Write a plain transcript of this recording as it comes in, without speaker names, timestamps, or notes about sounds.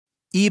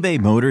eBay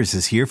Motors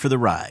is here for the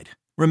ride.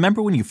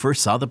 Remember when you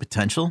first saw the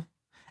potential?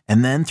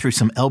 And then through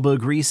some elbow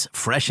grease,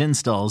 fresh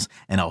installs,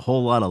 and a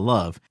whole lot of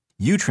love,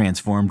 you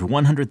transformed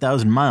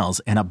 100,000 miles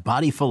and a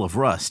body full of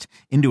rust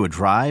into a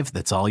drive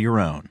that's all your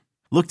own.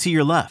 Look to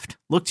your left.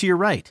 Look to your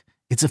right.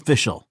 It's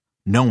official.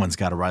 No one's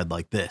got a ride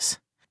like this.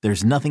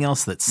 There's nothing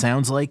else that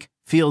sounds like,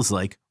 feels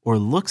like, or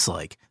looks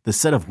like the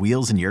set of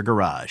wheels in your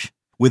garage.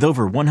 With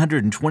over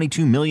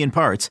 122 million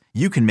parts,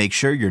 you can make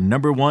sure your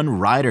number one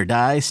ride or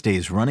die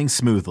stays running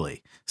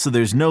smoothly. So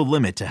there's no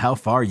limit to how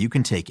far you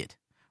can take it.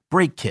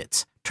 Brake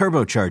kits,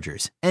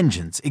 turbochargers,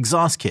 engines,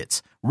 exhaust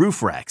kits,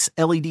 roof racks,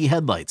 LED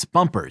headlights,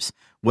 bumpers,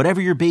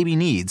 whatever your baby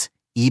needs,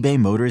 eBay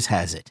Motors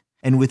has it.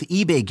 And with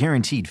eBay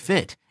Guaranteed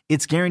Fit,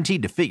 it's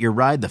guaranteed to fit your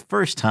ride the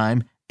first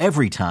time,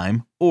 every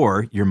time,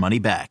 or your money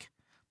back.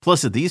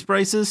 Plus at these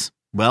prices,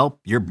 well,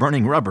 you're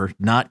burning rubber,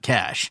 not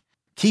cash.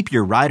 Keep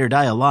your ride or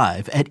die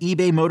alive at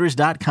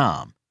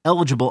ebaymotors.com.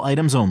 Eligible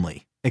items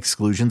only.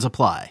 Exclusions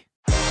apply.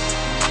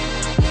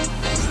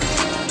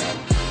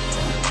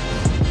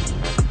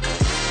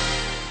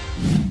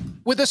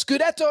 With the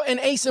Scudetto in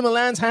AC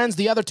Milan's hands,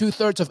 the other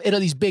two-thirds of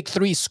Italy's big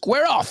three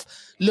square off,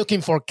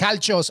 looking for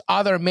Calcio's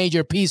other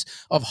major piece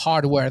of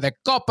hardware, the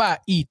Coppa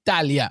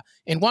Italia.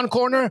 In one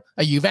corner,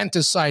 a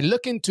Juventus side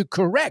looking to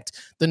correct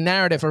the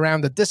narrative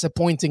around the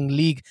disappointing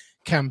league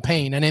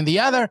campaign. And in the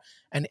other,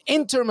 an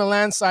Inter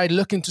Milan side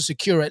looking to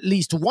secure at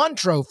least one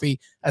trophy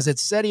as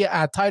its Serie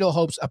A title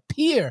hopes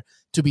appear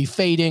to be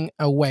fading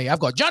away. I've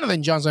got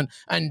Jonathan Johnson,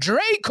 and Dre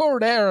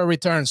Cordero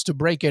returns to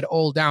break it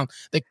all down.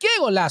 The Que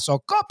Golazo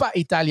Coppa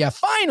Italia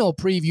final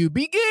preview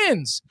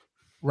begins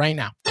right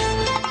now.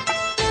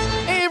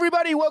 Hey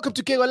everybody, welcome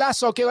to Que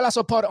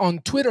Golazo Pod on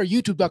Twitter,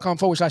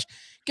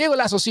 youtube.com/Que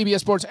Golazo CBS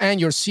Sports and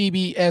your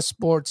CBS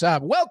Sports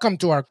app. Welcome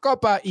to our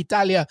Coppa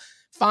Italia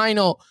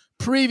final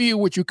preview,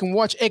 which you can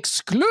watch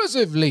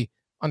exclusively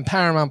on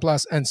Paramount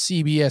Plus and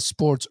CBS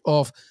Sports,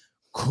 of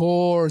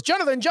course.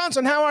 Jonathan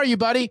Johnson, how are you,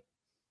 buddy?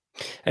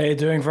 Hey,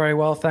 doing very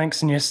well,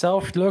 thanks. And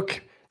yourself?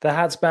 Look, the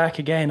hat's back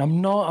again. I'm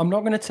not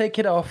going to take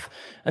it off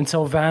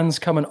until Vans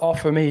come and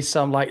offer me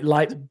some like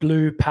light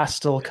blue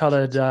pastel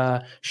colored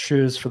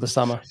shoes for the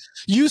summer.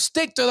 You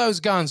stick to those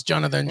guns,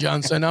 Jonathan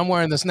Johnson. I'm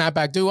wearing the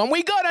snapback too. And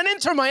we got an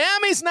Inter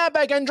Miami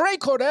snapback, and Dre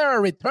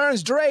Cordero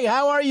returns. Dre,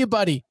 how are you,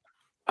 buddy?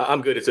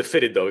 I'm good. It's a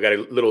fitted, though. We got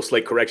a little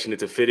slight correction.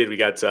 It's a fitted. We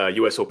got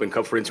U.S. Open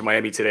Cup for Inter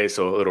Miami today,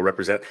 so it'll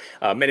represent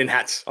men in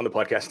hats on the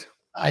podcast.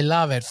 I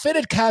love it.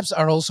 Fitted caps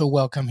are also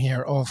welcome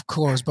here, of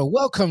course. But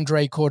welcome,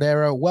 Dre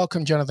Cordero.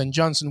 Welcome, Jonathan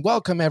Johnson.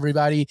 Welcome,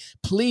 everybody.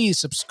 Please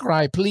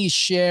subscribe. Please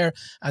share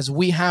as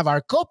we have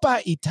our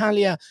Coppa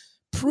Italia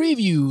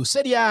preview.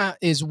 Serie A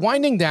is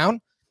winding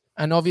down,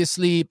 and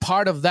obviously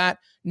part of that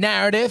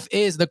narrative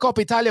is the Coppa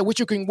Italia, which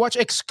you can watch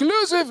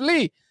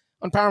exclusively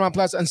on Paramount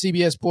Plus and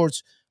CBS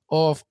Sports,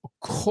 of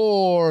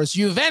course.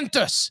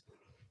 Juventus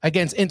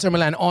against Inter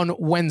Milan on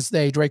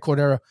Wednesday. Dre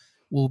Cordero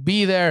will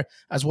be there,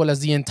 as well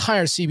as the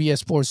entire CBS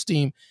Sports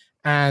team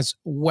as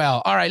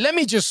well. All right, let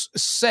me just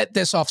set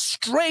this off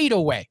straight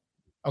away.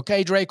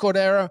 Okay, Dre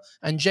Cordero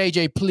and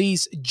JJ,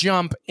 please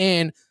jump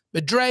in.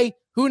 But Dre,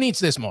 who needs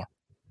this more?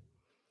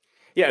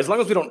 Yeah, as long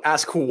as we don't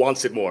ask who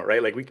wants it more,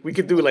 right? Like we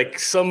could do like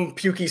some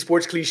pukey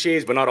sports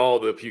cliches, but not all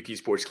the pukey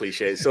sports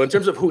cliches. So in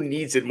terms of who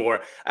needs it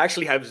more, I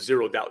actually have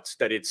zero doubts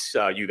that it's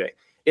Juve.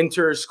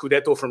 Inter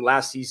Scudetto from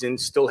last season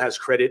still has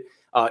credit.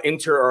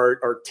 Inter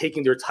are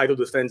taking their title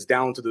defense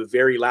down to the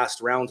very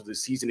last round of the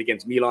season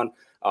against Milan.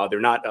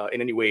 They're not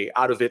in any way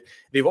out of it.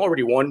 They've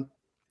already won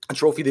a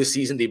trophy this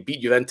season. They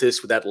beat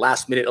Juventus with that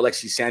last-minute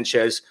Alexis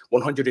Sanchez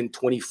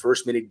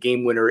 121st-minute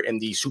game winner in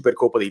the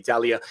Supercoppa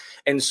d'Italia.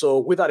 And so,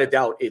 without a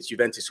doubt, it's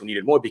Juventus who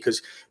needed more,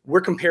 because we're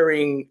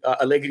comparing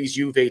Allegri's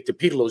Juve to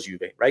Pirlo's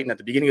Juve, right? And at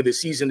the beginning of the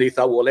season, they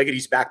thought, well,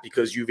 Allegri's back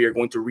because Juve are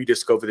going to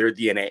rediscover their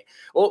DNA.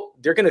 Well,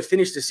 they're going to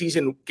finish the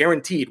season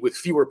guaranteed with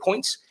fewer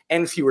points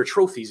and fewer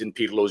trophies than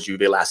Pirlo's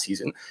Juve last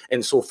season.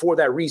 And so, for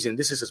that reason,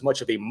 this is as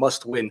much of a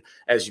must-win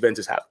as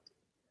Juventus have.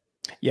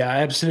 Yeah, I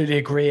absolutely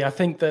agree. I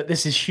think that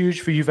this is huge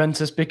for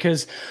Juventus,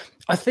 because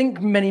I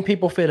think many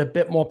people feel a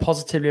bit more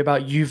positively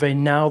about Juve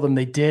now than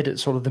they did at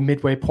sort of the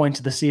midway point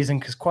of the season,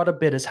 because quite a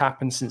bit has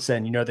happened since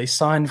then. You know, they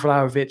signed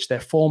Vlahovic, their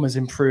form has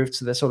improved,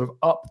 so they're sort of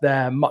up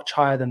there much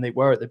higher than they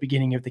were at the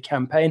beginning of the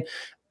campaign.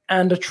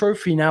 And a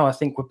trophy now, I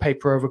think, would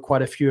paper over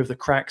quite a few of the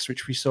cracks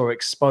which we saw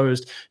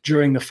exposed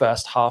during the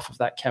first half of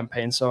that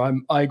campaign. So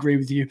I agree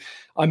with you.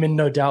 I'm in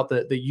no doubt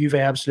that Juve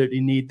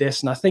absolutely need this.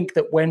 And I think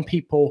that when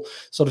people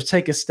sort of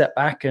take a step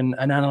back and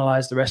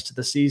analyze the rest of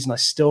the season, I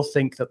still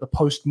think that the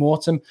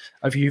post-mortem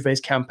of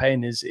Juve's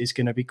campaign is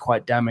going to be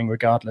quite damning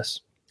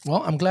regardless.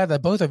 Well, I'm glad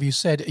that both of you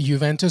said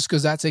Juventus,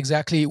 because that's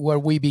exactly where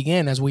we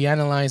begin as we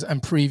analyze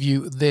and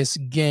preview this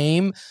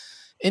game.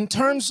 In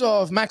terms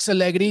of Max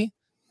Allegri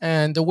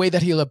and the way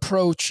that he'll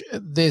approach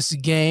this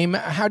game,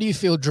 how do you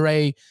feel,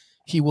 Dre,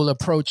 he will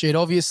approach it?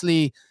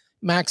 Obviously,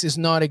 Max is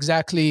not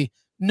exactly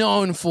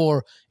known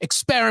for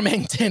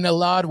experimenting a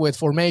lot with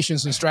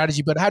formations and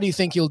strategy, but how do you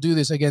think he'll do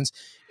this against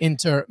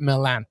Inter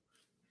Milan?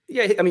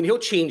 Yeah, I mean, he'll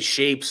change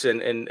shapes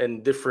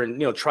and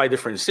different, try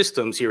different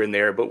systems here and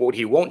there. But what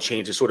he won't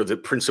change is sort of the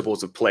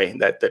principles of play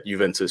that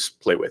Juventus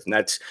play with, and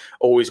that's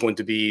always going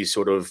to be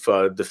sort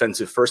of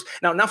defensive first.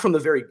 Now, not from the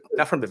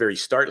very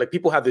start. Like,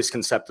 people have this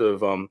concept of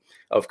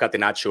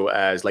Catenaccio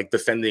as like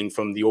defending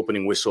from the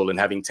opening whistle and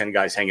having 10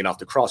 guys hanging off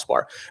the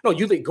crossbar. No,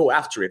 Juve go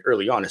after it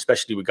early on,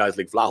 especially with guys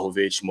like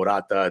Vlahovic,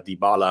 Morata,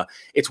 Dybala.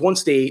 It's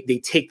once they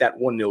take that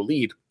 1-0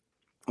 lead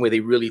where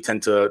they really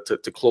tend to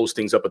close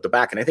things up at the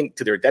back. And I think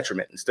to their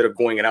detriment, instead of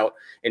going out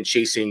and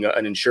chasing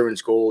an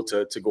insurance goal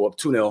to go up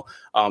 2-0,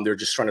 they're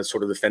just trying to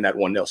sort of defend that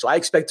 1-0. So I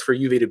expect for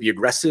Juve to be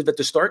aggressive at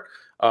the start.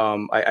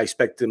 I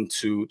expect them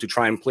to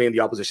try and play in the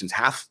opposition's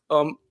half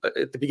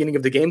at the beginning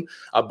of the game.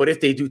 But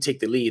if they do take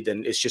the lead,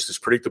 then it's just as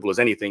predictable as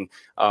anything.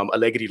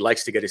 Allegri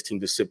likes to get his team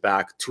to sit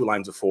back 2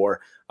 lines of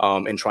 4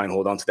 and try and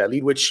hold on to that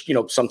lead, which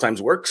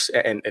sometimes works.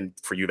 And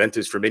for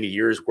Juventus, for many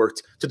years,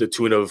 worked to the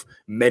tune of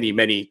many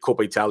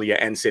Coppa Italia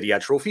and Serie A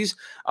trophies.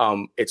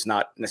 It's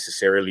not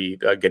necessarily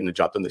getting the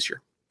job done this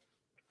year.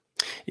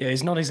 Yeah,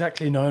 he's not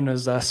exactly known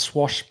as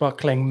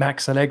swashbuckling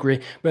Max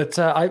Allegri, but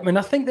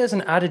I think there's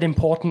an added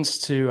importance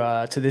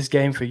to this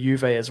game for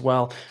Juve as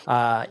well.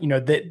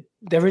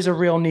 There is a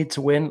real need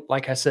to win,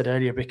 like I said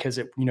earlier, because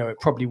it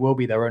probably will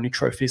be their only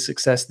trophy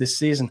success this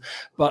season.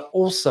 But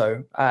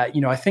also,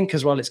 I think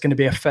as well, it's going to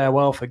be a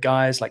farewell for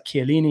guys like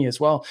Chiellini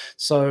as well.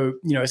 So,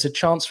 it's a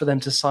chance for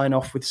them to sign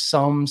off with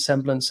some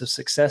semblance of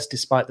success,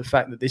 despite the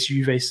fact that this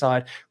Juve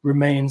side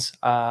remains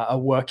a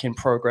work in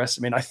progress.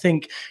 I mean, I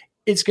think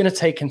it's going to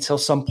take until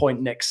some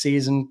point next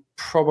season,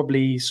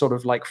 probably sort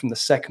of like from the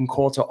second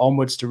quarter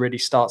onwards, to really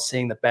start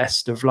seeing the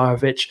best of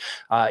Vlahovic,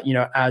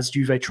 as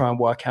Juve try and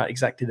work out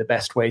exactly the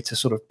best way to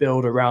sort of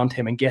build around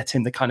him and get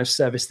him the kind of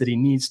service that he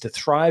needs to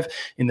thrive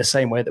in the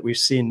same way that we've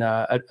seen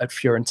at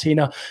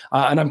Fiorentina.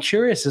 And I'm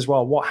curious as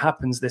well what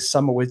happens this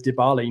summer with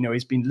Dybala.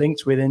 He's been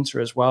linked with Inter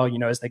as well.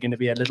 Is there going to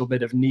be a little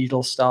bit of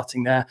needle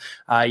starting there?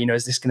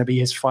 Is this going to be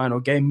his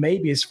final game?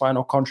 Maybe his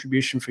final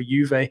contribution for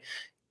Juve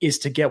is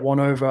to get one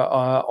over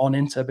on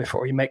Inter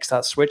before he makes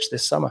that switch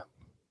this summer.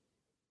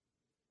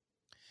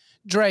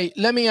 Dre,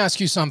 let me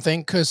ask you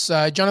something, because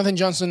Jonathan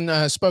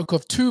Johnson spoke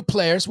of 2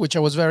 players, which I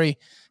was very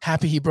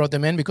happy he brought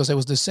them in, because it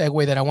was the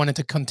segue that I wanted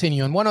to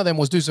continue. And one of them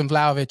was Dusan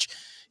Vlahovic.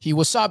 He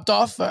was subbed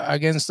off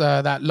against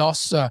that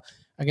loss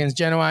against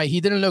Genoa.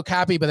 He didn't look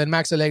happy, but then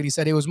Max Allegri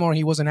said he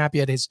wasn't happy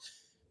at his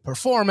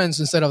performance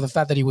instead of the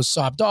fact that he was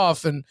subbed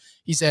off. And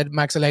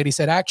Max Allegri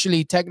said,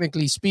 actually,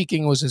 technically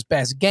speaking, it was his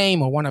best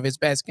game or one of his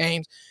best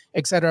games,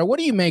 etc. What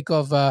do you make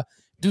of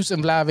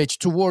Dusan Vlahovic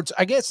towards,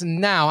 I guess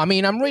now, I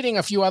mean, I'm reading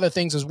a few other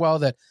things as well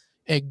that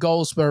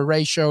goals per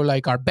ratio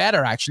are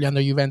better actually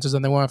under Juventus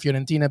than they were at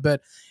Fiorentina. But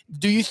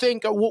do you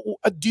think,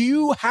 do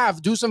you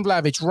have Dusan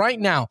Vlahovic right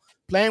now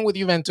playing with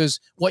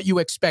Juventus what you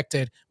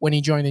expected when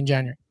he joined in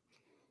January?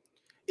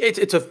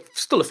 It's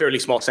still a fairly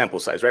small sample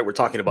size, right? We're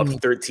talking about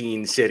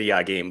 13 Serie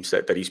A games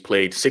that he's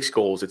played, 6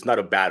 goals. It's not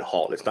a bad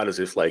haul. It's not as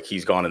if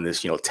he's gone in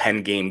this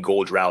 10-game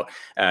goal drought.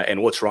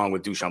 And what's wrong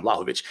with Dusan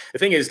Vlahovic? The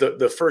thing is,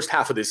 the first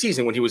half of the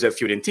season when he was at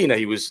Fiorentina,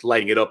 he was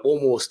lighting it up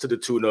almost to the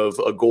tune of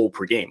a goal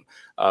per game.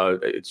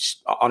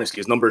 Honestly,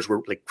 his numbers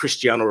were like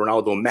Cristiano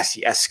Ronaldo,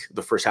 Messi-esque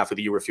the first half of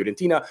the year with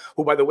Fiorentina,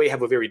 who, by the way,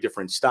 have a very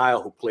different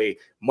style, who play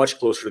much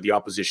closer to the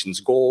opposition's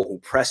goal, who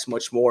press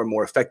much more and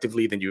more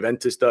effectively than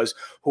Juventus does,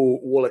 who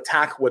will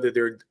attack whether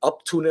they're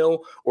up 2-0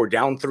 or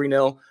down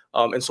 3-0.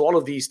 And so all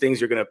of these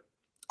things are going to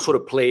sort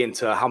of play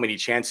into how many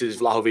chances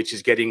Vlahovic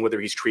is getting, whether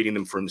he's creating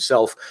them for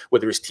himself,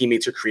 whether his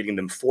teammates are creating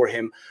them for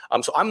him.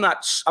 So I'm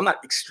not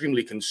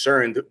extremely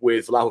concerned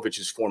with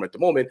Vlahovic's form at the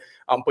moment,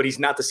 but he's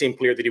not the same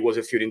player that he was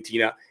at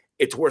Fiorentina.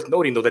 It's worth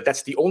noting, though, that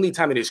that's the only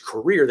time in his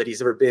career that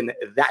he's ever been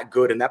that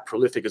good and that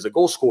prolific as a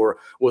goal scorer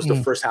was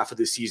the first half of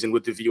the season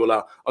with the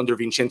Viola under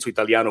Vincenzo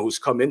Italiano, who's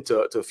come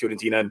into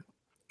Fiorentina and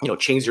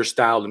changed their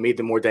style and made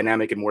them more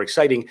dynamic and more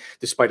exciting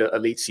despite a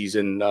late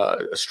season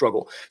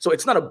struggle. So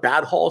it's not a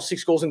bad haul,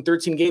 6 goals in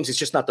 13 games. It's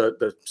just not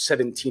the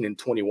 17 and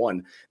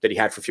 21 that he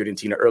had for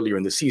Fiorentina earlier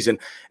in the season.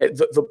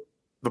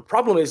 The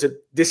problem is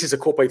that this is a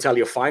Coppa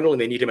Italia final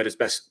and they need him at his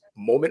best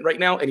moment right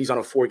now. And he's on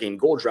a 4-game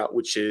goal drought,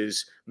 which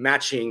is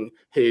matching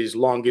his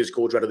longest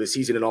goal drought of the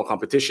season in all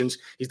competitions.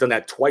 He's done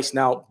that twice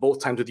now, both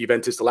times with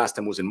Juventus. The last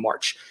time was in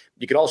March.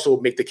 You could also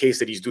make the case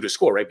that he's due to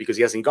score, right? Because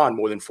he hasn't gone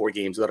more than 4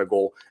 games without a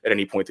goal at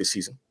any point this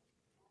season.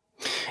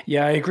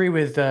 Yeah, I agree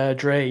with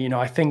Dre.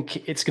 I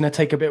think it's going to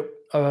take a bit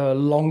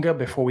longer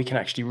before we can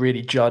actually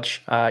really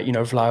judge,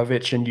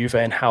 Vlahovic and Juve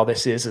and how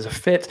this is as a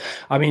fit.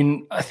 I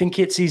mean, I think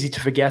it's easy to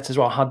forget as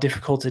well how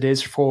difficult it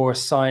is for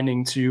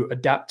signing to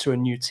adapt to a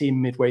new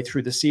team midway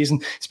through the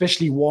season,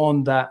 especially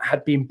one that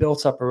had been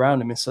built up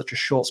around him in such a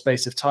short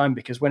space of time.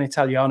 Because when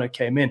Italiano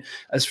came in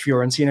as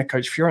Fiorentina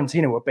coach,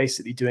 Fiorentina were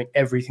basically doing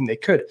everything they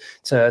could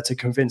to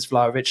convince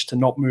Vlahovic to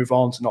not move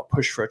on, to not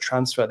push for a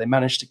transfer. They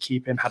managed to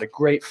keep him, had a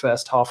great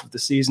first half of the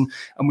season,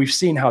 and we've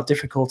seen how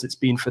difficult it's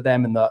been for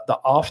them in the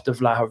after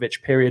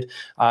Vlahovic period,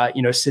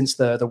 since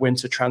the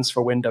winter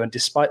transfer window. And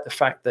despite the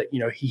fact that,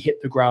 he hit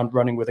the ground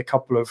running with a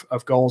couple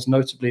of goals,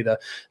 notably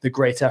the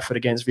great effort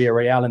against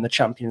Villarreal in the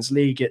Champions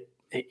League,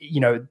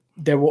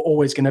 there were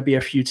always going to be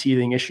a few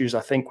teething issues, I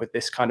think, with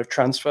this kind of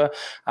transfer.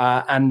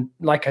 And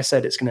like I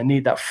said, it's going to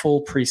need that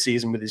full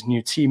preseason with his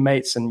new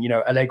teammates and,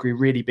 Allegri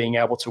really being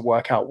able to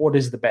work out what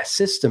is the best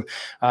system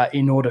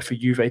in order for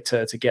Juve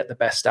to get the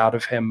best out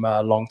of him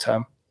long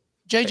term.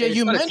 JJ,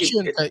 you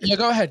mentioned,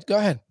 go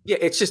ahead. Yeah,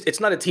 it's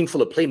not a team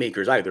full of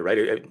playmakers either,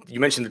 right? You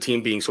mentioned the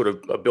team being sort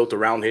of built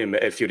around him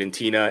at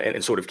Fiorentina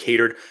and sort of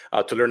catered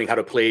to learning how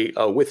to play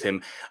with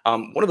him.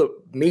 One of the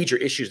major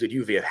issues that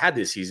Juve have had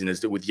this season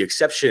is that with the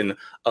exception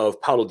of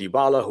Paulo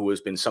Dybala, who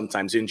has been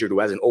sometimes injured, who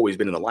hasn't always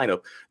been in the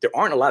lineup, there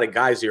aren't a lot of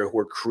guys there who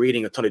are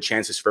creating a ton of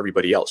chances for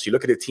everybody else. You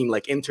look at a team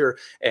like Inter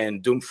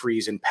and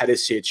Dumfries and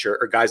Perisic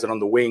or guys that on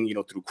the wing,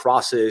 through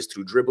crosses,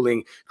 through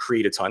dribbling,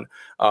 create a ton.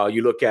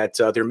 You look at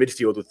their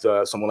midfield with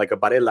someone like a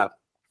Barella,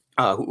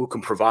 who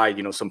can provide,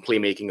 some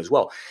playmaking as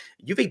well.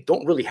 Juve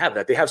don't really have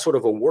that. They have sort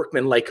of a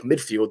workman-like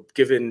midfield,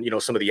 given,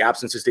 some of the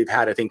absences they've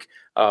had. I think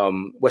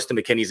Weston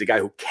McKennie is a guy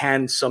who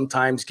can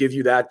sometimes give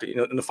you that,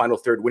 in the final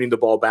third, winning the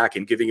ball back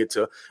and giving it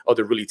to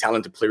other really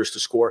talented players to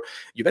score.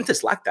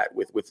 Juventus lack that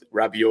with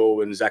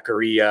Rabiot and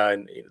Zakaria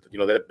and,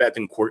 that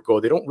Betancourt goal.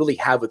 They don't really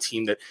have a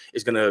team that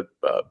is going to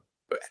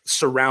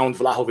surround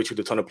Vlahovic with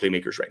a ton of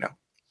playmakers right now.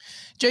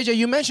 JJ,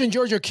 you mentioned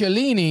Giorgio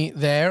Chiellini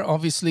there,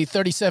 obviously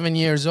 37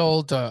 years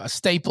old, a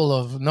staple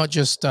of not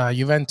just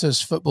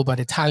Juventus football, but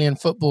Italian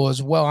football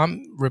as well.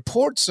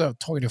 Reports of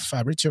talking to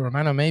Fabrizio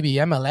Romano, maybe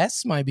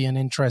MLS might be an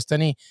interest.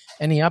 Any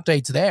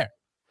updates there?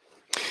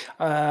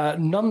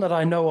 None that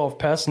I know of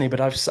personally,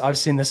 but I've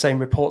seen the same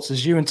reports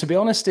as you. And to be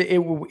honest, it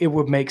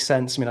would make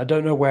sense. I mean, I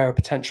don't know where a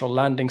potential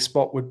landing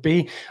spot would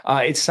be.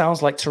 It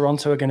sounds like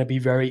Toronto are going to be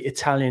very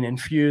Italian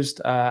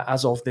infused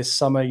as of this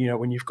summer.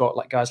 When you've got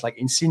guys like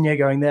Insigne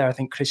going there, I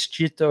think Chris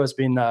Chito has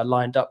been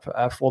lined up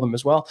for them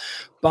as well.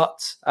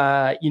 But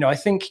I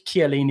think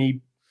Chiellini,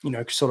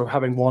 sort of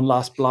having one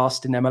last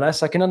blast in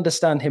MLS, I can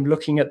understand him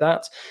looking at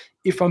that.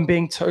 If I'm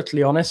being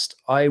totally honest,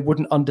 I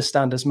wouldn't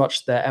understand as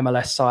much the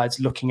MLS sides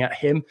looking at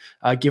him,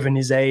 given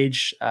his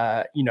age,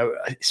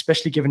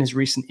 especially given his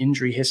recent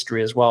injury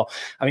history as well.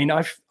 I mean,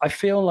 I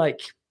feel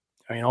like,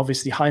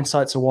 obviously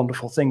hindsight's a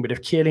wonderful thing, but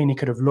if Chiellini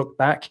could have looked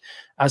back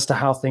as to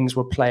how things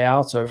would play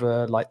out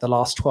over the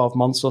last 12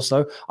 months or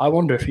so, I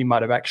wonder if he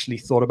might have actually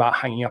thought about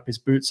hanging up his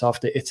boots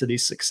after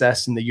Italy's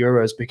success in the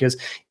Euros, because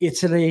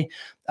Italy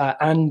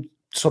and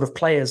sort of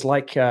players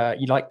like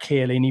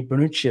Chiellini,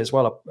 Bonucci as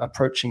well,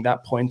 approaching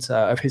that point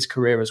of his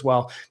career as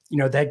well.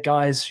 They're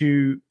guys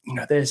who,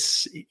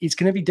 it's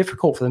going to be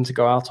difficult for them to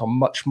go out on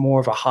much more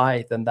of a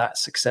high than that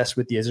success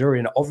with the Azzurri.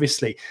 And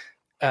obviously,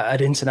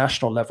 at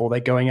international level, they're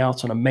going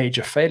out on a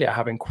major failure,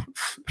 having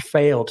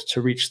failed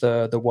to reach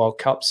the World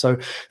Cup. So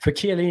for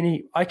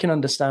Chiellini, I can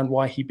understand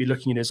why he'd be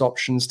looking at his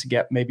options to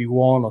get maybe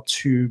one or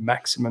two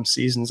maximum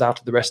seasons out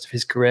of the rest of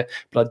his career.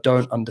 But I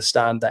don't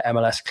understand the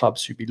MLS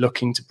clubs who'd be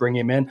looking to bring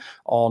him in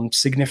on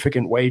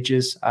significant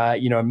wages,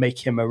 and make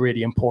him a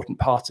really important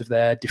part of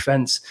their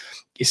defense,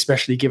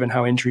 especially given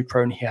how injury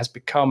prone he has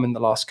become in the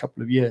last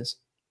couple of years.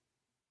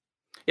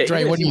 Yeah,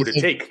 Dre, what do you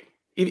think?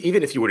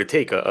 Even if you were to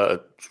take a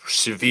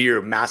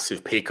severe,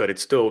 massive pay cut,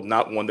 it's still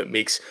not one that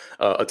makes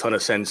a ton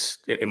of sense,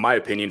 in my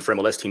opinion, for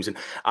MLS teams. And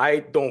I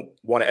don't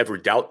want to ever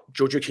doubt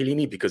Giorgio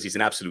Chiellini because he's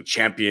an absolute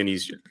champion.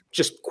 He's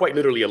just quite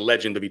literally a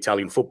legend of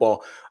Italian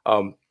football.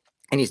 And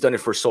he's done it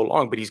for so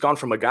long, but he's gone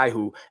from a guy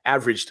who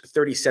averaged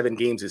 37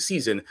 games a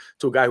season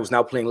to a guy who's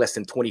now playing less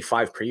than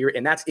 25 per year.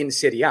 And that's in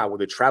Serie A, where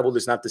the travel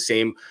is not the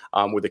same,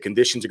 where the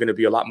conditions are going to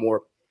be a lot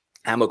more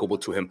amicable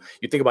to him.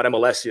 You think about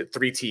MLS, you have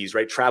 3 T's,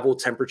 right? Travel,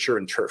 temperature,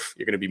 and turf.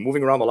 You're going to be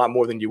moving around a lot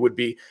more than you would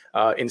be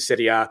in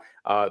Serie A.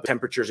 The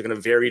temperatures are going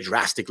to vary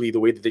drastically the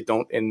way that they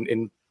don't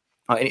in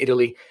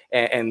Italy,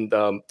 and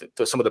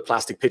some of the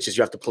plastic pitches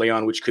you have to play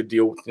on, which could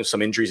deal with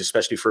some injuries,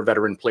 especially for a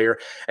veteran player.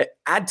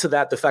 Add to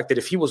that the fact that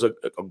if he was a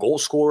goal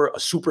scorer, a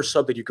super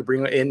sub that you could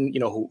bring in,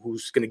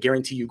 who's going to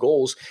guarantee you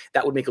goals,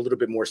 that would make a little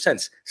bit more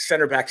sense.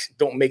 Center backs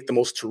don't make the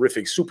most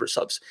terrific super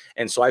subs,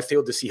 and so I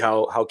failed to see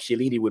how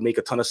Chiellini would make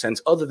a ton of sense,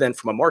 other than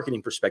from a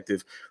marketing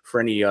perspective, for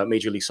any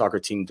Major League Soccer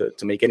team to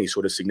make any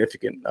sort of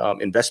significant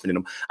investment in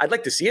him. I'd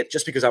like to see it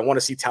just because I want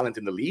to see talent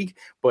in the league,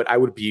 but I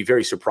would be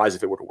very surprised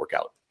if it were to work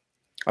out.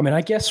 I mean,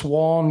 I guess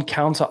one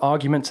counter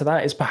argument to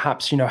that is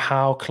perhaps,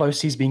 how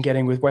close he's been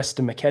getting with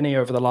Weston McKennie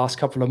over the last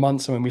couple of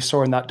months. I mean, we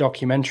saw in that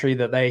documentary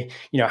that they,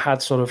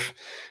 had sort of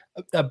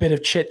a bit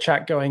of chit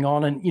chat going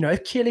on. And,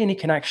 if Chiellini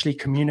can actually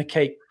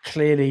communicate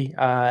clearly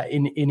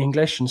in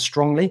English and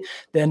strongly,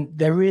 then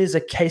there is a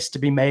case to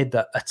be made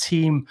that a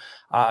team,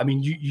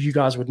 you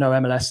guys would know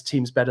MLS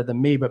teams better than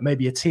me, but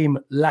maybe a team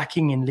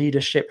lacking in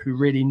leadership who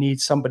really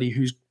needs somebody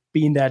who's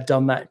been there,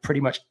 done that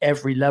pretty much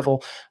every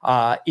level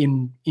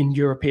in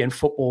European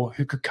football,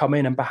 who could come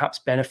in and perhaps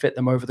benefit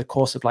them over the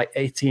course of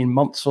 18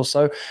 months or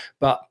so.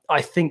 But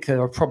I think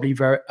there are probably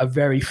a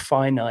very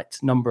finite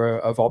number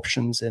of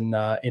options in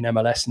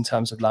MLS in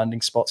terms of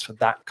landing spots for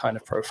that kind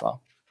of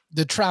profile.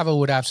 The travel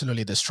would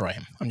absolutely destroy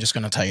him. I'm just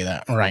going to tell you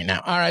that right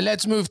now. All right,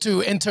 let's move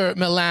to Inter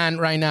Milan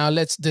right now.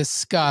 Let's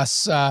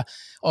discuss.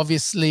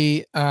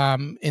 Obviously,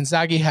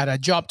 Inzaghi had a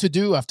job to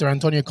do after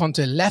Antonio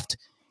Conte left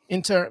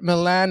Inter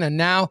Milan, and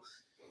now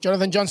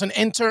Jonathan Johnson,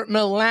 Inter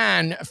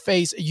Milan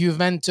face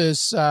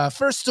Juventus.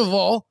 First of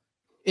all,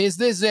 is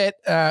this it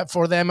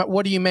for them?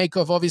 What do you make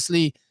of,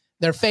 obviously,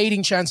 their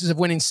fading chances of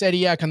winning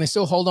Serie A? Can they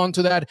still hold on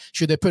to that?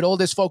 Should they put all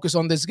this focus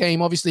on this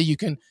game? Obviously, you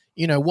can,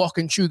 walk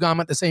and chew gum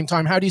at the same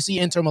time. How do you see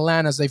Inter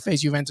Milan as they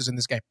face Juventus in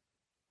this game?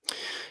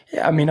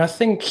 Yeah, I mean, I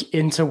think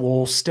Inter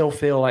will still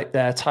feel like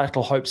their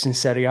title hopes in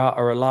Serie A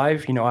are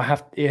alive.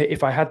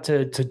 If I had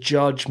to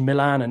judge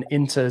Milan and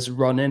Inter's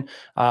run-in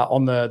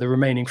on the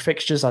remaining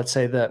fixtures, I'd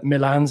say that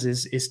Milan's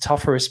is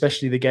tougher,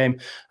 especially the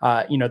game.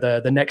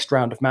 The next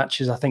round of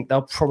matches, I think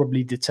they'll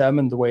probably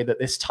determine the way that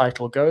this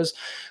title goes.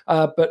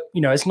 But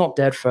it's not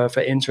dead for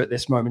Inter at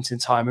this moment in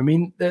time. I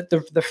mean,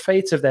 the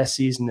fate of their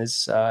season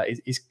is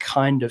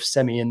kind of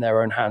semi in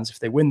their own hands. If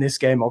they win this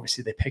game,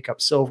 obviously they pick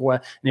up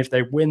silverware, and if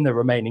they win the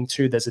remaining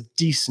two, there's a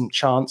decent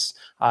chance,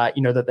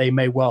 that they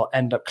may well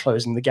end up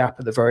closing the gap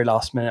at the very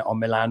last minute on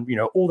Milan.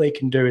 All they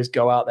can do is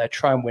go out there,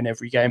 try and win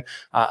every game,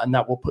 and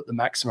that will put the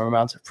maximum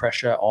amount of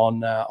pressure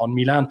on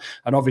Milan.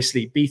 And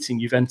obviously, beating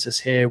Juventus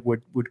here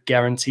would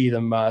guarantee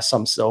them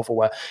some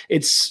silverware.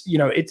 It's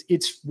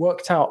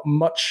worked out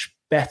much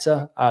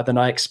better than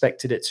I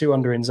expected it to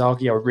under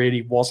Inzaghi. I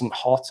really wasn't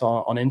hot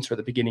on Inter at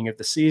the beginning of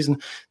the season.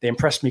 They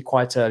impressed me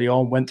quite early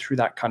on, went through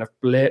that kind of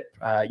blip,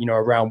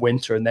 around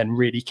winter, and then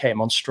really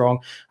came on strong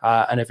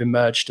and have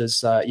emerged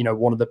as,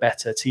 one of the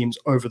better teams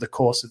over the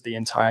course of the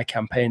entire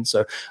campaign.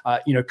 So,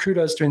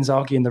 kudos to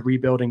Inzaghi and the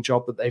rebuilding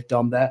job that they've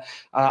done there.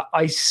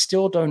 I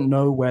still don't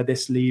know where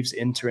this leaves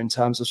Inter in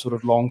terms of sort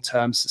of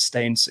long-term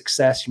sustained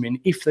success. I mean,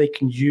 if they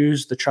can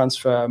use the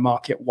transfer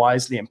market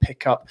wisely and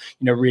pick up,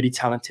 really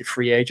talented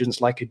free agents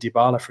like a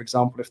Dybala, for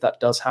example, if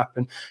that does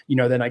happen,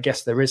 then I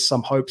guess there is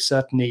some hope,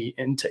 certainly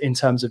in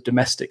terms of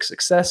domestic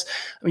success.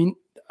 I mean,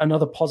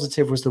 another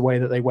positive was the way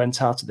that they went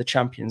out of the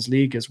Champions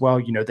League as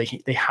well.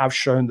 They have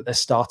shown that they're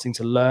starting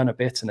to learn a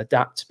bit and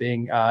adapt to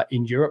being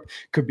in Europe.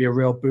 Could be a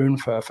real boon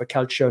for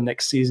Calcio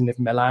next season if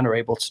Milan are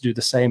able to do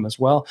the same as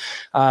well.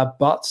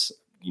 But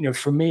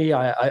for me,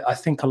 I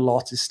think a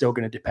lot is still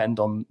going to depend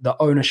on the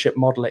ownership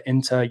model at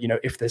Inter.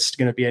 If there's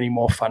going to be any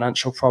more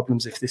financial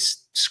problems, if this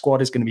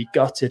squad is going to be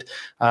gutted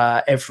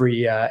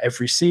every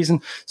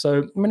season.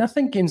 So, I mean, I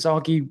think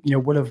Inzaghi,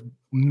 will have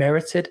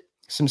merited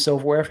some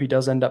silverware if he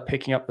does end up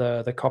picking up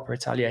the Coppa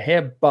Italia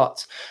here.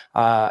 But,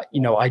 I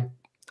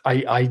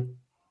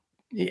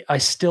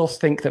still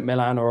think that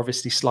Milan are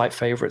obviously slight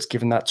favourites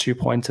given that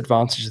 2-point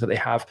advantage that they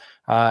have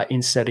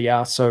in Serie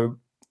A. So,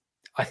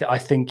 I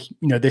think,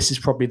 this is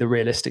probably the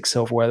realistic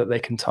silverware that they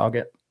can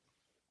target.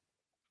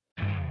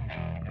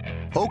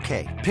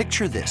 Okay,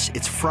 picture this.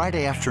 It's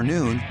Friday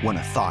afternoon when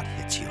a thought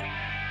hits you.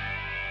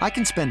 I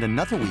can spend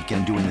another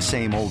weekend doing the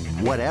same old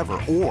whatever,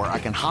 or I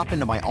can hop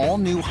into my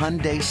all-new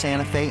Hyundai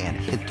Santa Fe and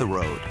hit the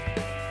road.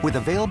 With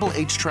available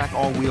H-Track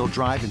all-wheel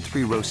drive and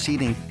 3-row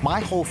seating, my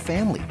whole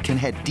family can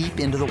head deep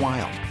into the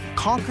wild.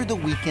 Conquer the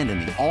weekend in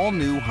the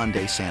all-new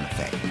Hyundai Santa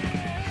Fe.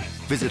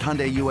 Visit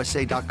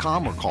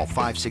HyundaiUSA.com or call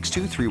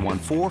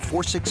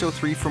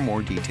 562-314-4603 for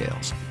more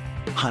details.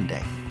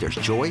 Hyundai, there's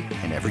joy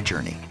in every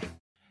journey.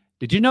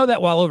 Did you know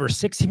that while over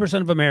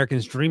 60% of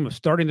Americans dream of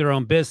starting their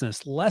own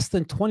business, less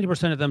than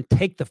 20% of them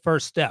take the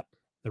first step?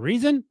 The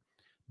reason?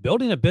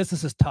 Building a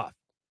business is tough.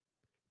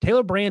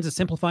 Taylor Brands is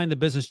simplifying the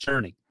business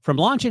journey. From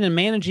launching and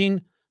managing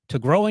to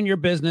growing your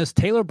business,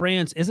 Taylor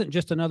Brands isn't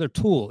just another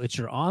tool. It's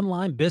your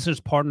online business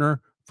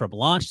partner from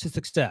launch to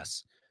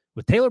success.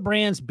 With Taylor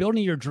Brands,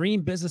 building your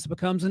dream business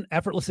becomes an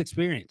effortless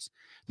experience.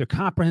 Their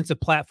comprehensive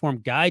platform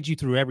guides you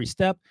through every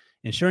step,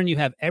 ensuring you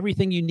have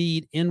everything you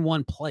need in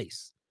one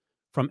place.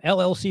 From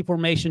LLC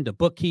formation to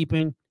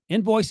bookkeeping,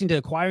 invoicing to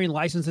acquiring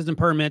licenses and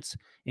permits,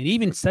 and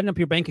even setting up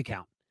your bank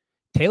account,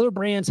 Taylor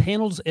Brands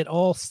handles it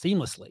all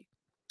seamlessly.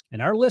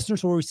 And our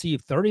listeners will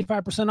receive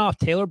 35% off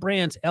Taylor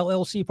Brands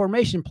LLC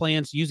formation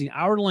plans using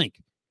our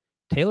link,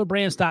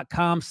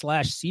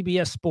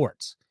 taylorbrands.com/CBS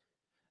Sports.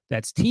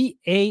 That's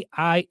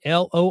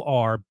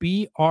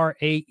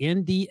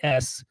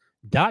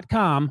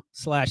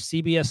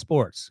TAILORBRANDS.com/CBS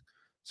Sports.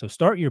 So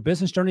start your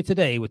business journey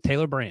today with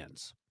Taylor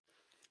Brands.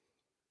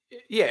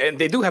 Yeah, and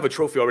they do have a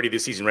trophy already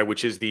this season, right?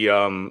 Which is the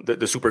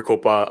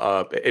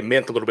Supercoppa. It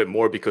meant a little bit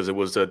more because it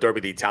was the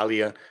Derby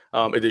d'Italia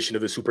edition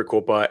of the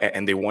Supercoppa,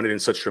 and they won it in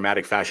such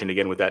dramatic fashion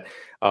again with that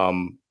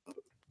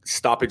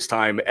stoppage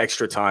time,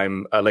 extra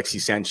time,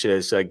 Alexis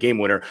Sanchez game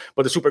winner.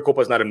 But the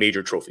Supercoppa is not a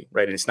major trophy,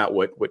 right? And it's not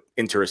what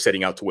Inter is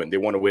setting out to win. They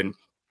want to win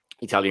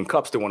Italian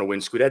Cups. They want to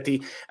win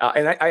Scudetti.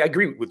 And I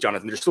agree with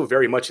Jonathan. They're still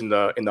very much in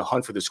the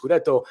hunt for the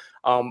Scudetto.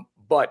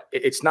 But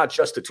it's not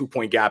just a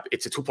 2-point gap.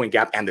 It's a 2-point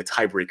gap and the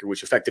tiebreaker,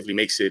 which effectively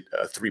makes it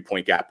a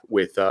 3-point gap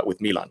with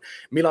Milan.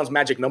 Milan's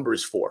magic number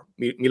is 4.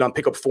 Milan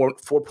pick up 4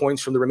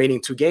 points from the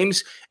remaining 2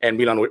 games, and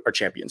Milan are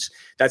champions.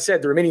 That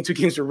said, the remaining 2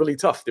 games are really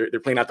tough. They're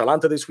playing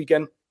Atalanta this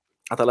weekend.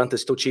 Atalanta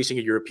is still chasing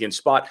a European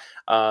spot.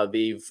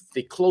 They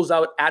close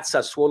out at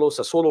Sassuolo.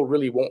 Sassuolo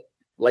really won't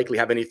likely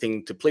have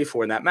anything to play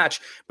for in that match.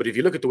 But if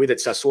you look at the way that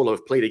Sassuolo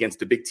have played against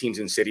the big teams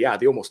in Serie A,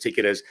 they almost take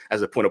it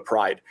as a point of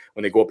pride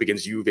when they go up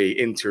against Juve,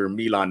 Inter,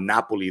 Milan,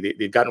 Napoli.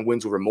 They've gotten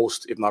wins over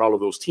most, if not all,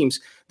 of those teams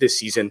this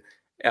season.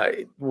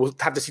 We'll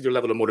have to see their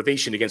level of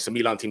motivation against the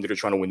Milan team that are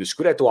trying to win the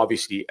Scudetto.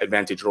 Obviously,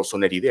 advantage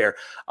Rossoneri there,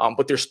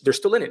 but they're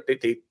still in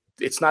it.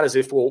 It's not as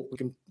if we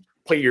can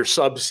play your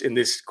subs in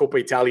this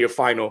Coppa Italia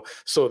final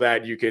so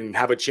that you can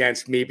have a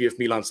chance. Maybe if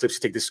Milan slips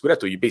to take the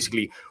Scudetto, you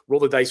basically roll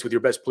the dice with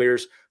your best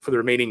players for the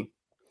remaining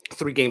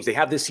 3 games they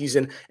have this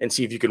season and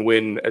see if you can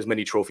win as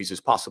many trophies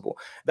as possible.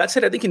 That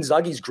said, I think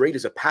Inzaghi's grade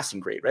is a passing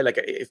grade, right? Like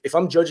if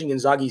I'm judging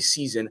Inzaghi's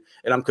season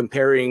and I'm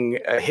comparing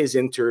his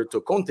Inter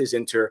to Conte's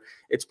Inter,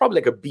 it's probably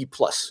like a B+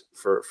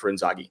 for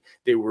Inzaghi.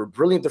 They were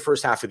brilliant the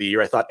first half of the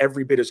year. I thought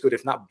every bit as good,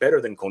 if not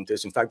better than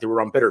Conte's. In fact, they were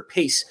on better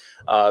pace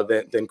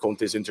than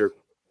Conte's Inter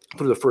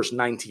through the first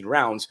 19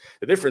 rounds.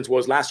 The difference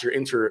was last year,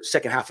 Inter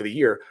second half of the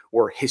year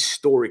were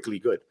historically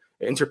good.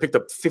 Inter picked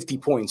up 50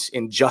 points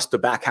in just the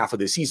back half of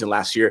the season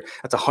last year.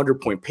 That's a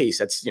 100-point pace.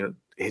 That's,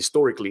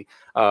 historically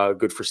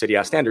good for Serie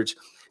A standards.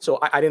 So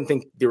I didn't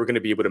think they were going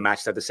to be able to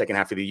match that the second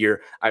half of the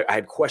year. I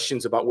had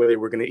questions about whether they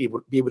were going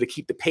to be able to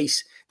keep the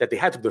pace that they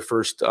had through the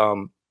first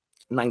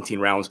 19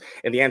 rounds.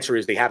 And the answer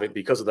is they haven't,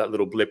 because of that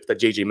little blip that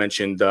JJ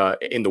mentioned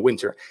in the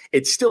winter.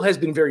 It still has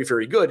been very,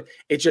 very good.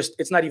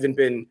 It's not even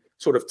been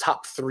sort of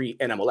top 3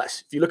 in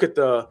MLS. If you look at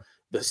the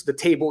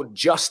table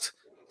just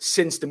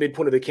since the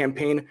midpoint of the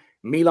campaign,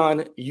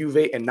 Milan,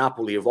 Juve, and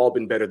Napoli have all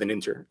been better than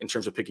Inter in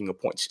terms of picking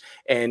up points.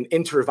 And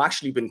Inter have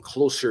actually been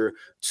closer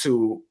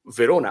to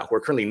Verona, who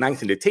are currently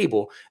 9th in the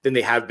table, than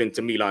they have been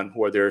to Milan,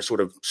 who are their sort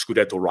of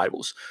Scudetto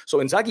rivals. So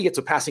Inzaghi gets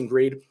a passing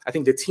grade. I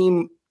think the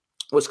team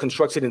was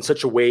constructed in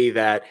such a way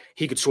that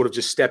he could sort of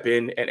just step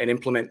in and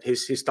implement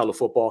his style of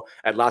football.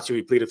 At Lazio,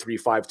 he played a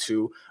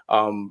 3-5-2.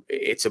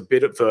 It's a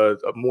bit of a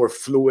more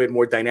fluid,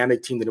 more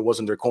dynamic team than it was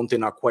under Conte,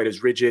 not quite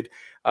as rigid,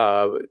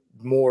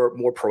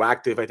 more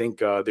proactive. I think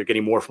they're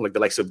getting more from like the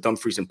likes of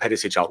Dumfries and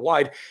Perisic out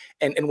wide.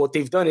 And what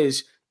they've done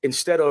is,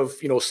 instead of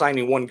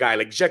signing one guy,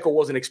 like Dzeko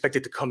wasn't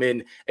expected to come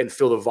in and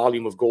fill the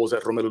volume of goals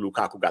that Romelu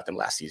Lukaku got them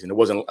last season. It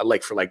wasn't a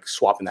like for like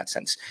swap in that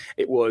sense.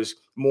 It was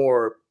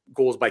more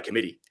goals by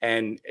committee.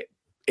 And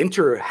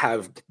Inter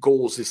have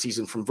goals this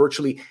season from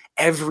virtually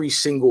every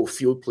single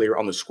field player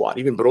on the squad.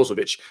 Even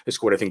Brozovic has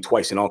scored, I think,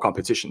 twice in all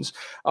competitions.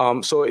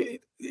 So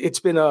it's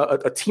been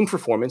a team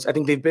performance. I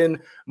think they've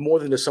been more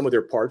than the sum of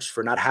their parts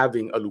for not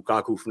having a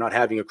Lukaku, for not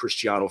having a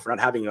Cristiano, for not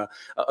having a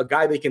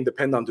guy they can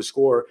depend on to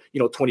score,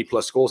 20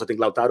 plus goals. I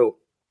think Lautaro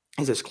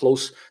is as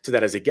close to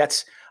that as it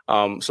gets.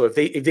 So if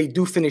they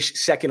do finish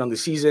second on the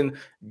season,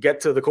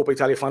 get to the Coppa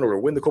Italia final or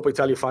win the Coppa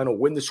Italia final,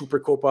 win the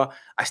Supercoppa,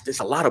 there's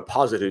a lot of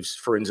positives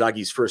for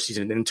Inzaghi's first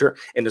season in Inter,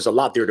 and there's a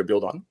lot there to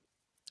build on.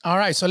 All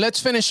right, so let's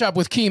finish up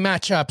with key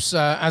matchups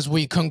as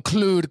we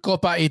conclude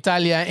Coppa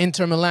Italia.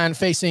 Inter Milan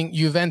facing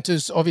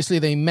Juventus. Obviously,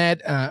 they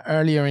met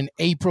earlier in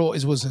April.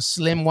 It was a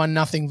slim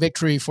 1-0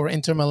 victory for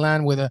Inter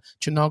Milan with a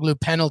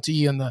Çalhanoğlu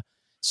penalty in the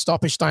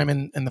stoppage time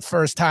in the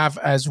first half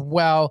as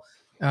well.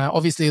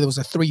 Obviously, there was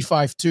a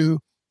 3-5-2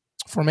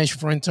 formation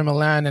for Inter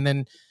Milan, and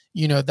then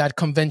that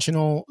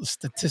conventional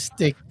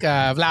statistic,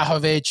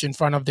 Vlahovic in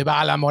front of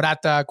Dybala,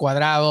 Morata,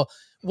 Cuadrado.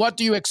 What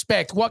do you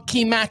expect? What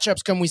key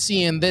matchups can we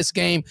see in this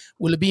game?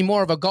 Will it be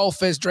more of a goal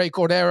fest, Drake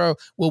Cordero?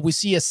 Will we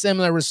see a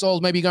similar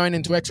result, maybe going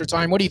into extra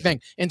time? What do you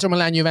think? Inter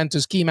Milan,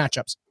 Juventus, key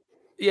matchups.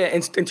 Yeah,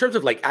 in terms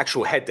of like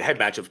actual head-to-head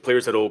matchups,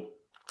 players that'll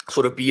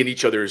sort of be in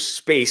each other's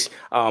space.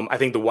 I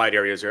think the wide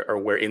areas are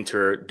where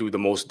Inter do the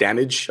most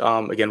damage,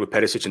 again, with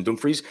Perisic and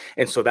Dumfries.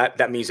 And so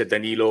that means that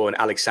Danilo and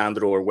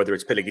Alexandro, or whether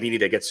it's Pellegrini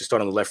that gets to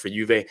start on the left for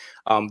Juve,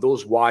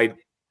 those wide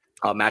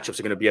matchups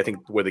are going to be, I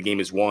think, where the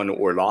game is won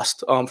or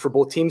lost for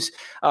both teams.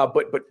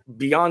 But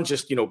beyond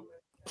just,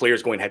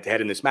 players going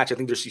head-to-head in this match, I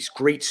think there's these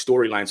great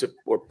storylines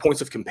or points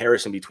of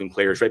comparison between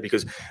players, right?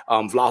 Because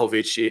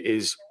Vlahovic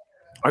is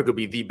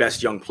arguably the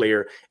best young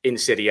player in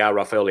Serie A.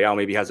 Rafael Leao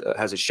maybe has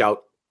a shout.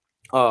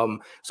 So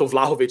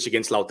Vlahovic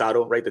against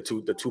Lautaro, right? The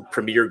two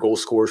premier goal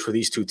scorers for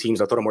these two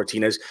teams. Lautaro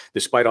Martinez,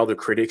 despite all the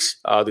critics,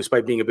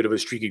 despite being a bit of a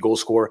streaky goal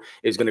scorer,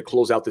 is going to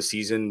close out the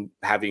season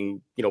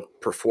having,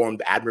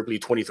 performed admirably,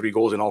 23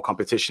 goals in all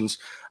competitions,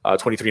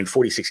 23 and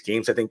 46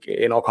 games, I think,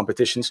 in all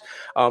competitions.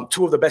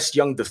 Two of the best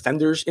young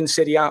defenders in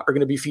Serie A are going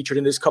to be featured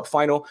in this cup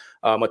final.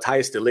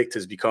 Matthijs de Ligt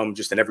has become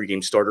just an every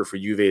game starter for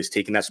Juve, has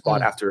taken that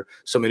spot after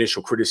some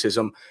initial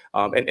criticism.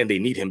 And they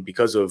need him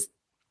because of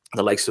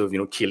the likes of,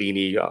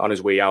 Chiellini on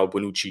his way out,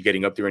 Bonucci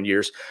getting up there in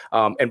years.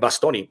 And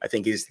Bastoni, I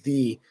think, is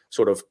the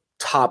sort of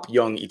top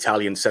young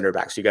Italian center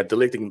back. So you got De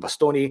Ligt and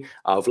Bastoni,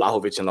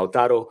 Vlahovic and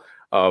Lautaro,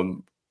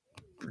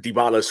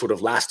 Dybala's sort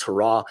of last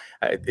hurrah.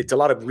 It's a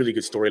lot of really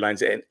good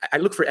storylines. And I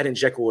look for Edin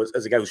Dzeko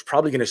as a guy who's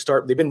probably going to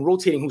start. They've been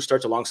rotating who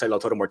starts alongside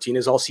Lautaro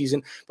Martinez all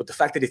season. But the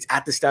fact that it's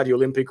at the Stadio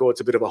Olimpico, it's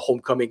a bit of a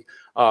homecoming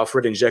for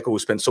Edin Dzeko, who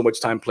spent so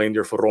much time playing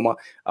there for Roma,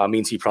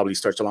 means he probably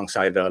starts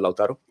alongside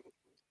Lautaro.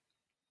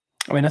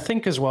 I mean, I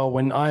think as well,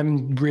 when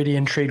I'm really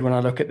intrigued when I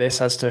look at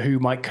this as to who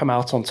might come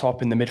out on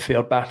top in the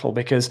midfield battle,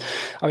 because,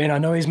 I mean, I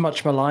know he's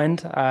much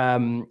maligned,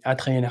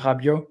 Adrien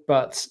Rabiot,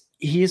 but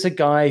he is a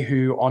guy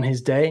who, on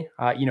his day,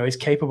 is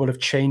capable of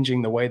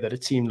changing the way that a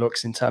team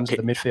looks in terms of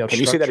the midfield. Can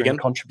you say that again?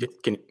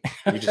 Can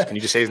you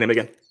just say his name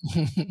again?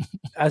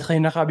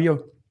 Adrien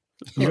Rabiot.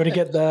 You got to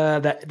get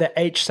the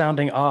H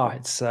sounding R.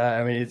 It's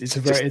it's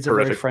a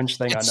very French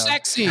thing. It's I know.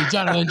 Sexy,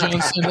 Jonathan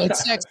Johnson.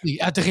 It's sexy,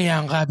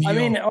 Adrien Rabiot. I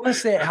mean,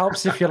 honestly, it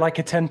helps if you're like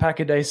a 10-pack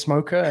a day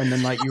smoker, and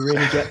then like you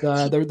really get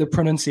the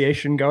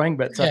pronunciation going.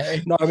 But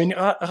no, I mean,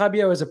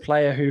 Rabiot is a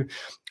player who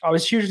I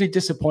was hugely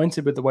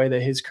disappointed with the way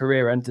that his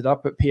career ended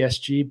up at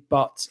PSG,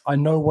 but I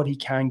know what he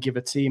can give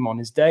a team on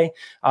his day.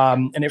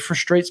 And it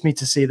frustrates me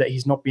to see that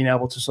he's not been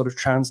able to sort of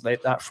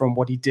translate that from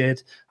what he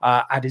did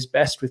at his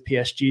best with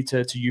PSG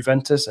to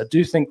Juventus. I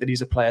do think that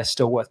he's a player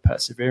still worth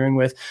persevering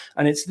with.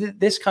 And it's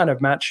this kind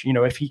of match,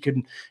 if he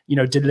can,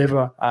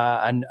 deliver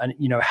and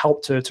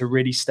help to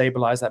really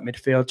stabilize that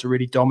midfield, to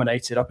really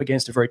dominate it up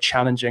against a very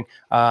challenging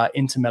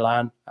Inter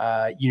Milan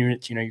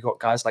unit. You've got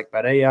guys like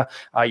Barella,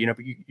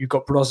 you've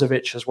got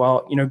Brozovic as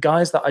well,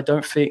 guys that I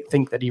don't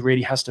think that he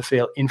really has to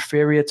feel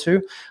inferior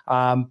to.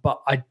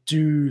 But I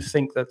do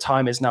think that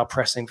time is now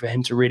pressing for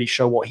him to really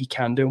show what he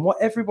can do and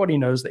what everybody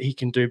knows that he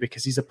can do,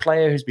 because he's a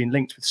player who's been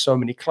linked with so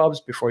many clubs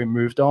before he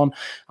moved on.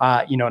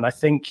 And I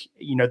think,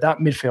 that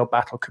midfield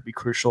battle could be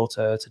crucial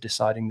to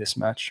deciding this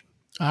match.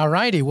 All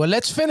righty. Well,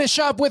 let's finish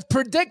up with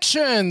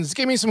predictions.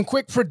 Give me some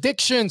quick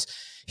predictions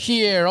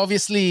here.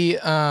 Obviously,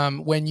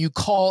 when you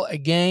call a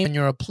game and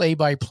you're a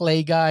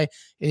play-by-play guy,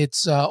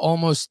 it's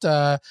almost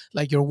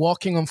like you're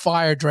walking on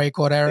fire, Drake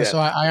Cordero. Yeah. So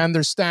I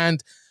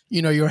understand,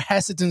 your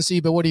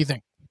hesitancy, but what do you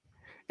think?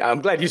 I'm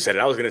glad you said it.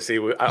 I was going to say,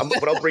 but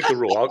I'll break the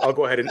rule. I'll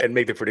go ahead and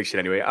make the prediction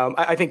anyway.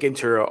 I think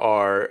Inter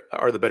are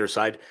the better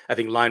side. I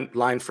think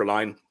line for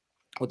line,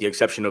 with the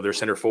exception of their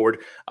center forward,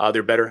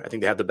 they're better. I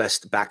think they have the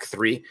best back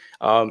three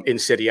in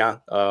Serie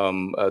A.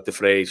 De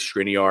Vrij,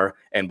 Skriniar,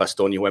 and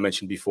Bastoni, who I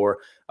mentioned before.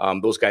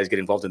 Those guys get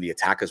involved in the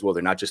attack as well.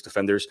 They're not just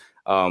defenders.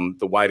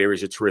 The wide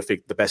areas are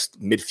terrific. The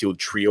best midfield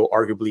trio,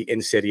 arguably,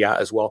 in Serie A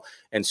as well.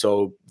 And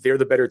so they're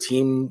the better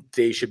team.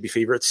 They should be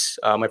favorites.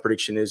 My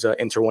prediction is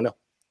Inter 1-0.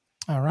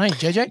 All right,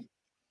 JJ?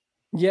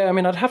 Yeah, I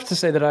mean, I'd have to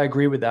say that I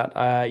agree with that.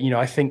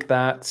 I think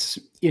that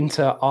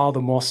Inter are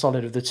the more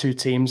solid of the two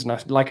teams.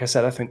 And like I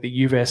said, I think that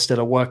Juve is still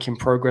a work in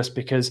progress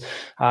because,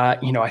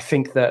 I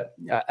think that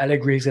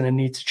Allegri is going to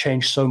need to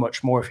change so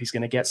much more if he's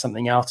going to get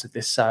something out of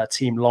this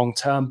team long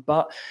term.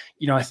 But,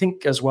 I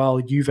think as well,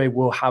 Juve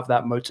will have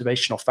that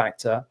motivational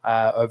factor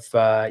of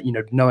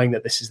knowing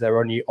that this is their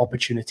only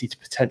opportunity to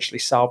potentially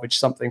salvage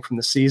something from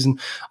the season.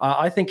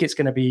 I think it's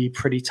going to be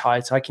pretty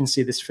tight. I can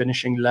see this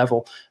finishing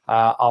level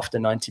after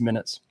 90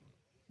 minutes.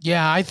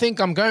 Yeah, I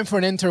think I'm going for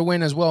an Inter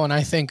win as well. And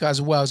I think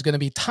as well it's going to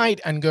be tight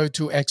and go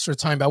to extra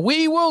time. But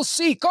we will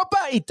see.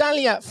 Coppa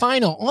Italia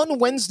final on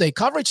Wednesday.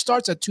 Coverage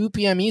starts at 2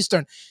 p.m.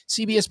 Eastern.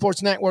 CBS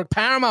Sports Network,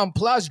 Paramount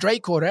Plus,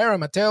 Drake Cordero,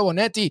 Matteo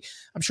Bonetti.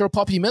 I'm sure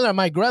Poppy Miller,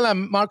 Mike Grella,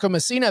 Marco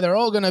Messina, they're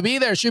all going to be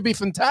there. Should be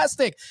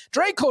fantastic.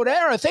 Drake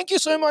Cordero, thank you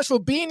so much for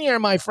being here,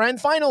 my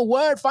friend. Final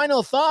word,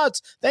 final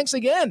thoughts. Thanks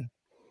again.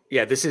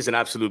 Yeah, this is an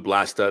absolute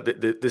blast.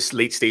 This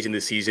late stage in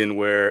the season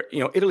where,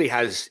 Italy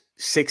has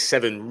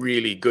 6-7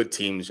 really good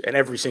teams, and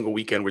every single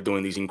weekend we're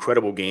doing these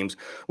incredible games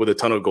with a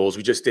ton of goals.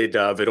 We just did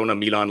Verona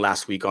Milan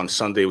last week on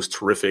Sunday. It was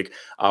terrific.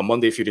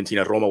 Monday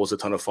Fiorentina Roma was a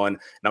ton of fun.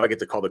 Now I get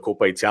to call the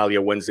Coppa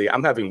Italia Wednesday.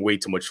 I'm having way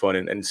too much fun,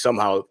 and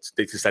somehow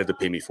they decided to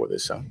pay me for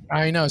this. So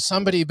I know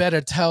somebody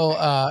better tell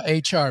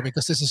HR,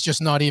 because this is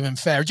just not even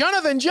fair.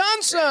 Jonathan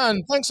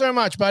Johnson, thanks so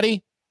much,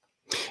 buddy.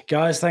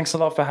 Guys, thanks a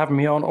lot for having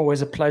me on.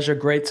 Always a pleasure.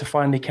 Great to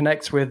finally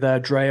connect with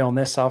Dre on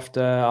this after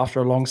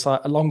a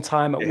long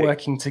time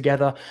working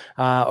together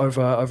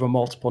over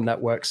multiple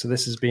networks. So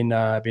this has been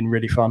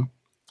really fun.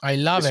 I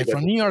love it.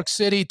 From New York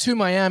City to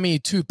Miami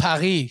to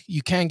Paris,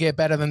 you can't get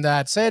better than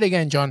that. Say it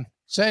again, John.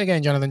 Say it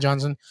again, Jonathan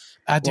Johnson.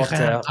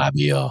 Adrien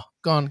Rabiot.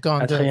 Go on.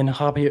 Adrien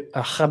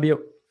Rabiot.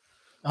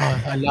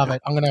 Oh, I love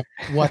it. I'm going to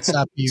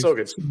WhatsApp you so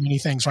many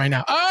things right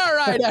now. All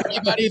right,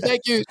 everybody.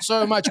 Thank you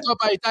so much.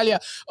 Coppa Italia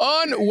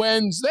on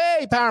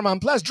Wednesday.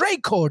 Paramount Plus.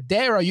 Drake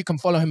Cordero. You can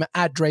follow him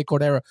at Drake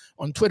Cordero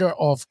on Twitter,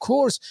 of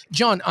course.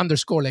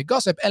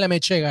 John_LeGossip. LM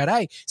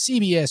Chegaray.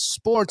 CBS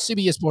Sports.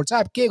 CBS Sports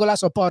app. Que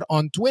Golazo Pod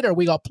on Twitter.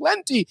 We got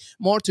plenty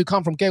more to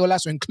come from Que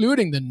Golazo,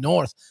 including the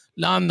North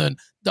London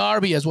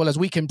Derby, as well as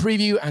weekend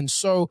preview and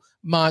so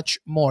much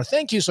more.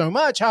 Thank you so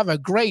much. Have a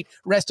great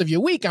rest of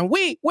your week, and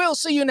we will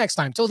see you next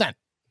time. Till then.